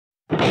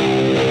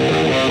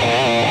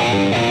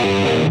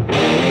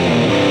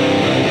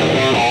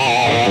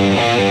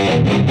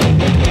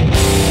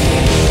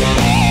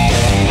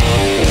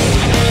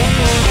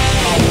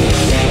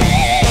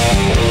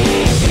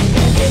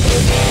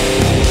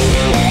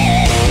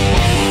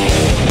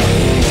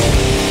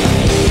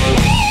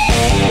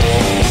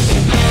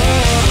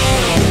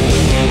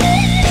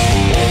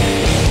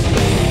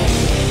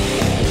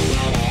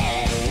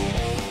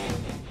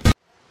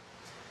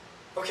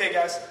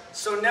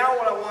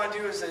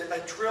a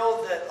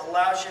drill that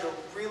allows you to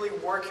really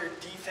work your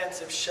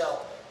defensive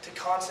shell, to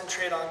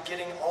concentrate on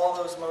getting all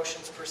those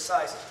motions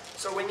precise.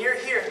 So when you're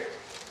here,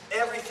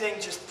 everything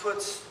just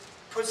puts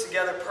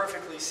together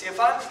perfectly. See, if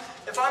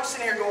I'm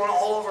sitting here going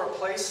all over the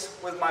place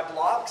with my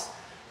blocks,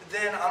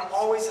 then I'm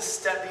always a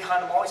step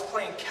behind. I'm always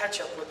playing catch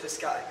up with this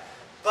guy.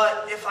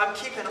 But if I'm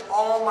keeping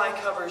all my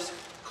covers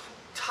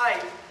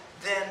tight,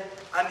 then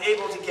I'm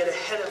able to get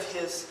ahead of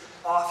his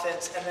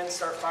offense and then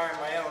start firing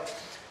my own.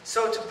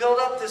 So to build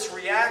up this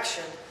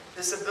reaction,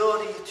 this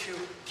ability to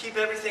keep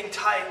everything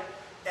tight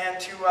and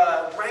to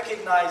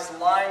recognize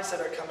lines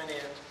that are coming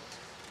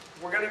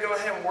in, we're going to go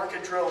ahead and work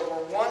a drill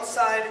where one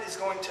side is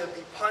going to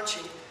be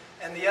punching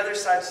and the other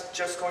side is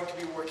just going to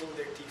be working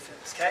their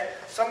defense, okay?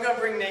 So I'm going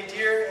to bring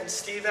Nadir and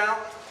Steve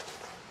out.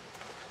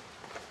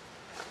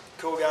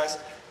 Cool, guys.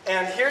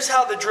 And here's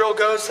how the drill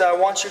goes that I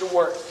want you to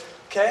work,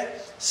 okay?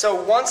 So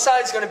one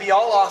side is going to be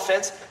all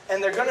offense,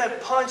 and they're going to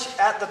punch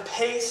at the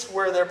pace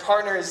where their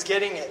partner is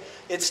getting it.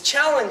 It's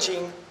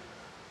challenging,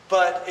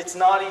 but it's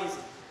not easy.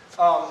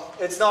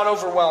 It's not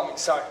overwhelming,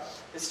 sorry.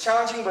 It's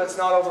challenging, but it's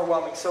not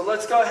overwhelming. So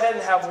let's go ahead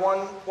and have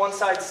one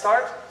side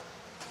start.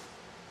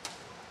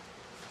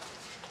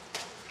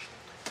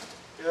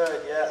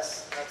 Good,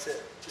 yes, that's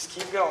it. Just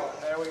keep going.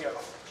 There we go.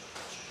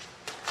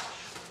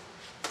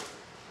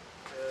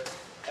 Good.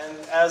 And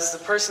as the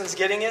person's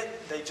getting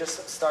it, they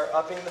just start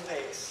upping the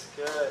pace.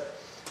 Good.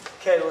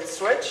 Okay, let's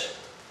switch.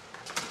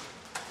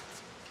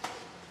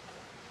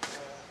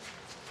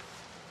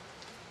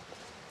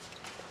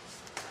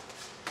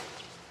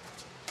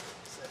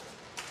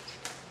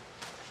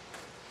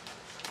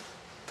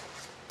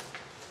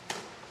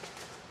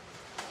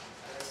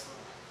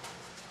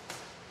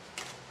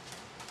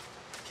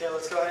 Okay,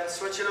 let's go ahead and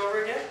switch it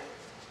over again.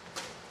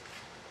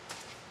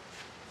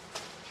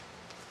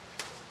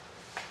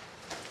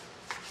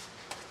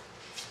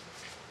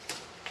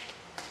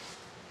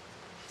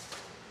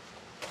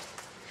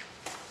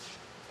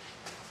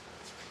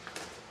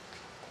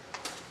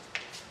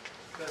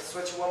 Let's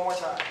switch it one more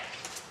time.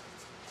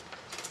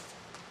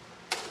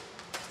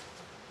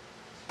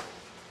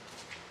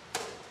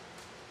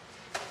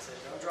 That's it,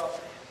 don't drop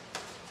the hand.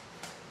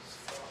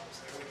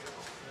 There we go.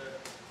 Good.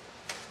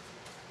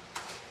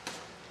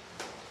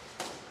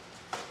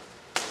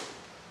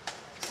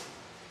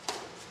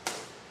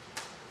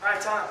 All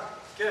right, time.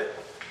 Good.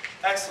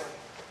 Excellent.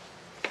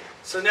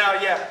 So now,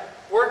 yeah,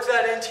 work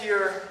that into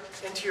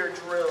your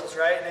drills,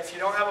 right? And if you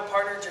don't have a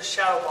partner, just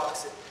shadow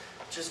box it.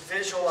 Just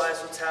visualize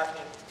what's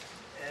happening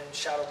and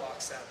shadow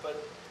box that. But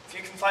if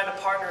you can find a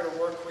partner to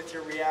work with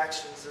your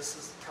reactions, this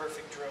is the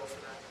perfect drill for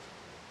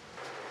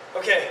that.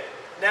 Okay,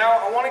 now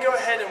I want to go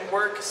ahead and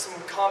work some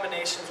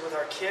combinations with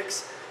our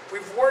kicks.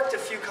 We've worked a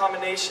few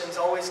combinations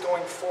always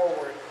going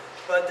forward,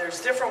 but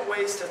there's different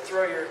ways to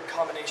throw your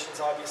combinations,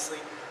 obviously.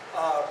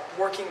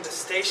 Working the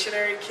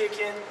stationary kick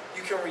in,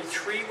 you can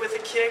retreat with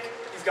a kick,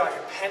 you've got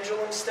your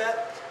pendulum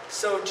step.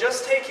 So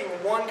just taking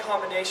one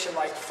combination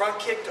like front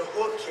kick to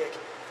hook kick,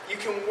 you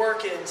can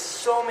work it in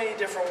so many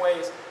different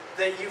ways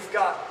that you've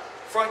got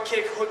front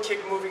kick, hook kick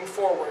moving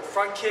forward,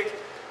 front kick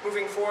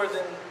moving forward,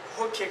 then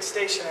hook kick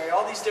stationary,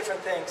 all these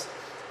different things.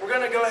 We're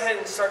going to go ahead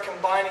and start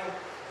combining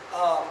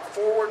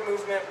forward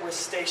movement with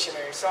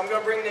stationary. So I'm going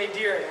to bring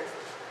Nadir in.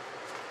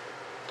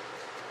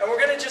 And we're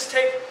going to just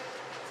take,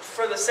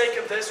 for the sake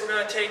of this, we're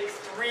going to take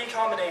 3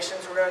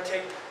 combinations. We're going to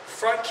take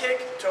front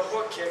kick to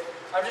hook kick.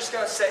 I'm just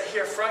going to set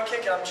here front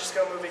kick, and I'm just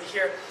going to move it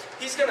here.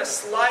 He's going to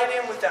slide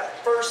in with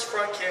that first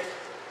front kick,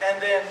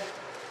 and then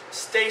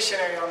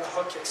stationary on the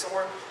hook kick. So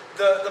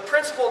the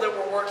principle that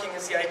we're working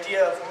is the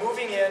idea of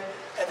moving in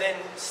and then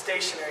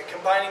stationary,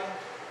 combining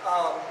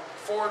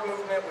forward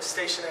movement with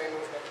stationary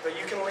movement. But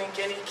you can link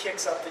any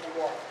kicks up that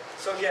you want.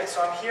 So again,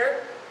 so I'm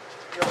here,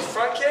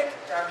 front kick,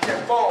 and I'm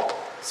here, boom.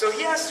 So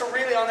he has to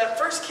really, on that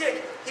first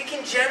kick, he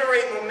can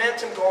generate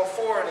momentum going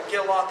forward and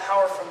get a lot of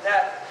power from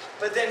that.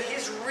 But then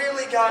he's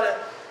really got to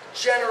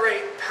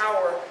generate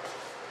power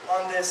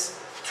on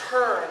this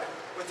turn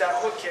with that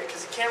hook kick,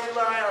 because he can't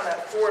rely on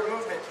that forward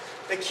movement.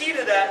 The key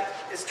to that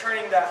is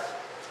turning that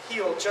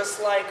heel,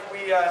 just like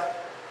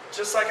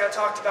I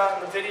talked about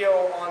in the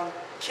video on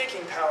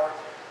kicking power.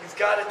 You've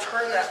got to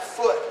turn that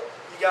foot.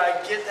 You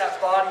got to get that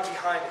body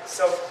behind it.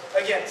 So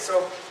again,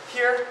 so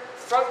here,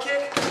 front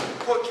kick,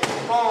 hook kick,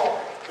 boom.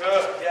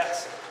 Good,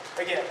 yes.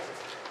 Again.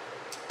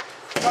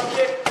 Front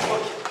kick,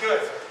 hook kick,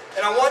 good.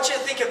 And I want you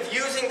to think of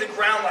using the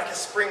ground like a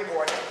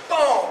springboard.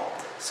 Boom!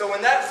 So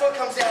when that foot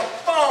comes down,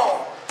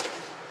 boom!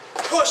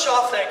 Push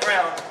off that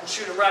ground and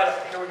shoot it right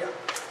up. Here we go.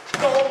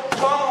 Boom,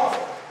 boom.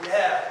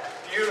 Yeah,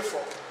 beautiful.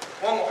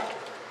 One more.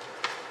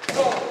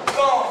 Boom,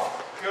 boom.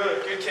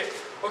 Good, good kick.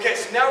 Okay,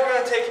 so now we're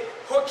going to take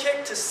hook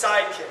kick to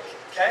side kick.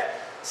 Okay?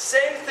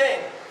 Same thing,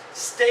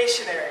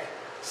 stationary.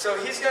 So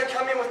he's going to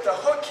come in with the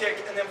hook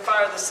kick and then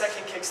fire the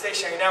second kick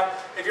stationary. Now,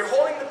 if you're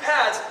holding the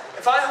pads,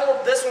 if I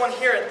hold this one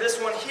here and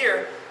this one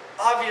here,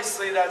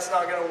 obviously that's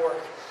not going to work.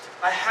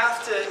 I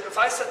have to, if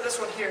I set this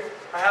one here,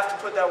 I have to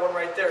put that one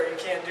right there. You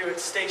can't do it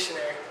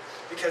stationary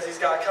because he's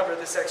got to cover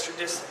this extra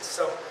distance.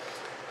 So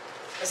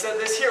I set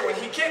this here. When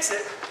he kicks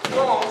it,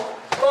 boom,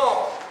 boom.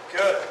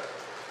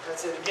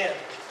 That's it again.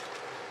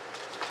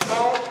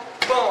 Boom,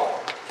 boom.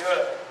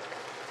 Good.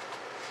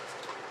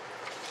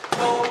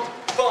 Boom,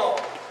 boom.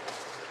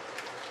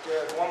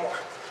 Good. One more.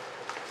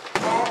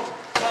 Boom,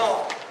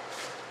 boom.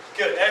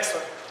 Good.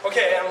 Excellent.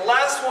 Okay, and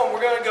last one, we're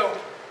going to go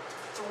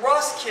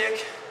thrust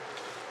kick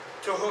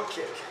to hook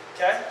kick.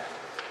 Okay?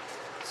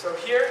 So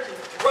here, you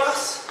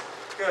thrust.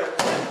 Good.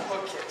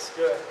 Hook kicks.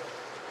 Good.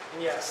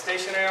 And yeah,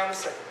 stationary on the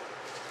second.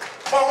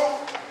 Boom.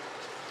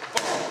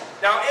 Boom.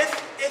 Now,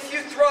 if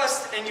you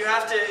thrust and you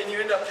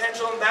end up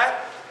pendulum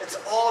back, it's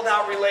all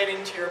about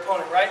relating to your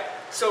opponent, right?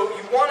 So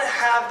you want to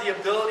have the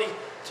ability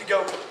to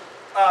go,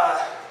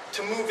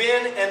 to move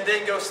in and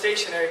then go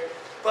stationary.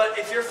 But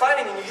if you're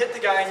fighting and you hit the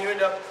guy and you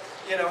end up,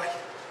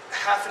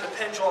 having to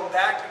pendulum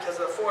back because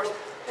of the force,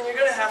 then you're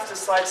going to have to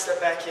slide step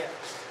back in.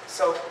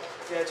 So,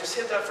 yeah, just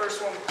hit that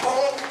first one,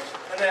 boom,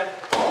 and then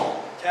boom,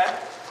 okay?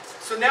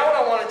 So now what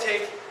I want to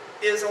take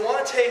is,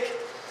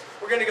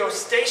 we're going to go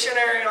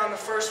stationary on the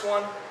first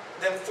one,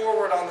 then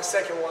forward on the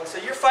second one. So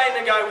you're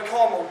fighting a guy, we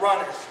call him a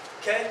runner,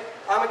 okay?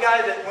 I'm a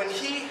guy that when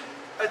he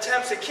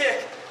attempts a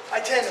kick, I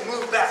tend to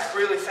move back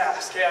really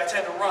fast, okay? I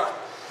tend to run,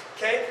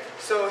 okay?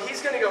 So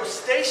he's going to go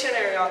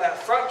stationary on that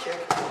front kick,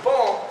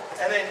 boom,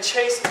 and then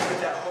chase me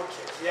with that hook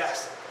kick,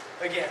 yes.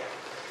 Again,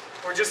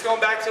 we're just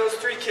going back to those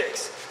 3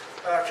 kicks.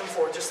 Come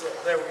forward just a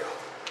little, there we go.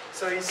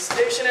 So he's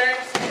stationary,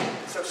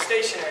 so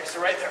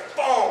right there,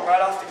 boom,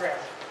 right off the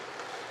ground.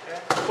 Okay?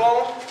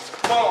 Boom,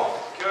 boom,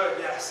 good,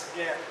 yes,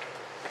 again.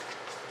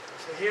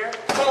 So here,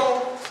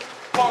 boom,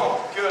 boom,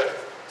 good.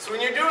 So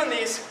when you're doing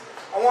these,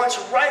 I want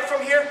you right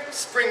from here,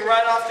 spring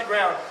right off the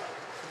ground.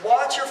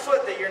 Watch your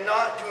foot that you're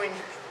not doing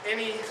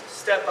any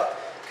step up,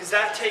 because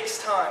that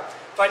takes time.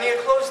 If I need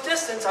a close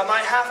distance, I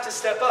might have to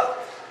step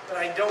up, but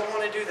I don't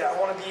want to do that. I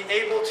want to be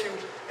able to,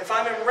 if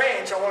I'm in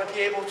range, I want to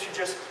be able to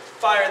just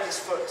fire this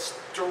foot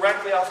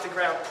directly off the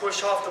ground,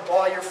 push off the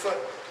ball of your foot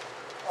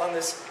on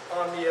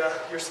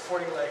your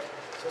supporting leg.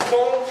 So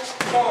boom,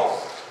 boom,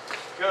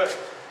 good.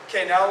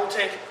 Okay, now we'll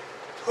take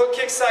hook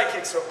kick, side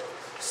kick. So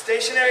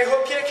stationary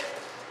hook kick,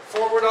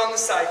 forward on the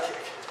side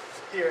kick.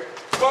 Here,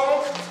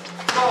 boom,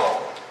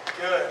 boom,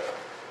 good.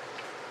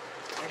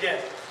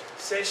 Again,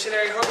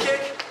 stationary hook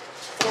kick,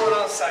 forward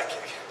on the side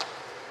kick.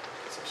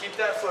 So keep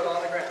that foot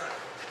on the ground.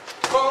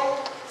 Boom,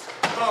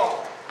 boom.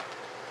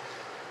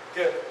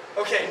 Good.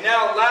 Okay,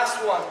 now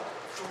last one.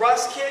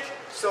 Thrust kick.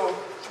 So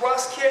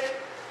thrust kick,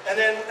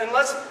 and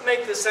let's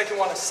make the second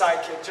one a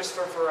side kick, just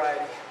for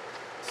variety.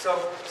 So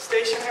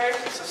stationary,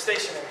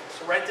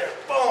 So right there.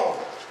 Boom.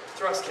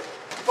 Thrust kick.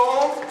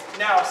 Boom.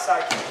 Now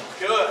side kick.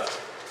 Good.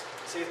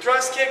 So you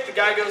thrust kick, the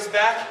guy goes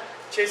back,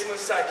 chase him with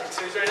a side kick.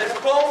 So he's right there.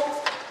 Boom.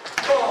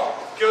 Boom.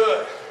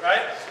 Good.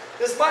 Right?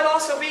 This might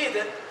also be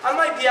that I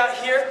might be out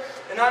here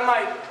and I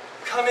might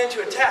come in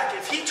to attack.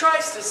 If he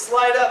tries to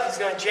slide up, he's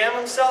going to jam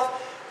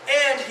himself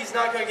and he's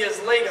not going to get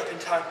his leg up in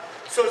time.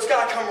 So it's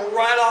got to come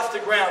right off the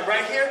ground.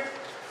 Right here,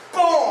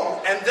 boom,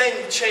 and then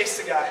you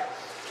chase the guy.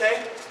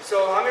 Okay?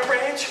 So I'm in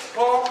range,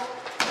 boom,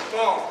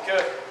 boom,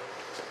 good.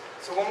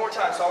 So one more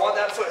time. So I want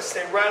that foot to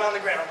stay right on the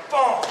ground.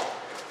 Boom.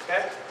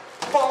 Okay?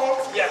 Boom,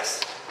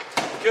 yes.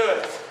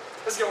 Good.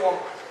 Let's get one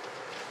more.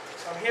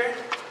 So I'm here,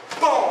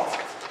 boom.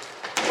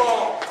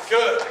 Boom.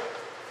 Good.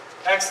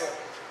 Excellent.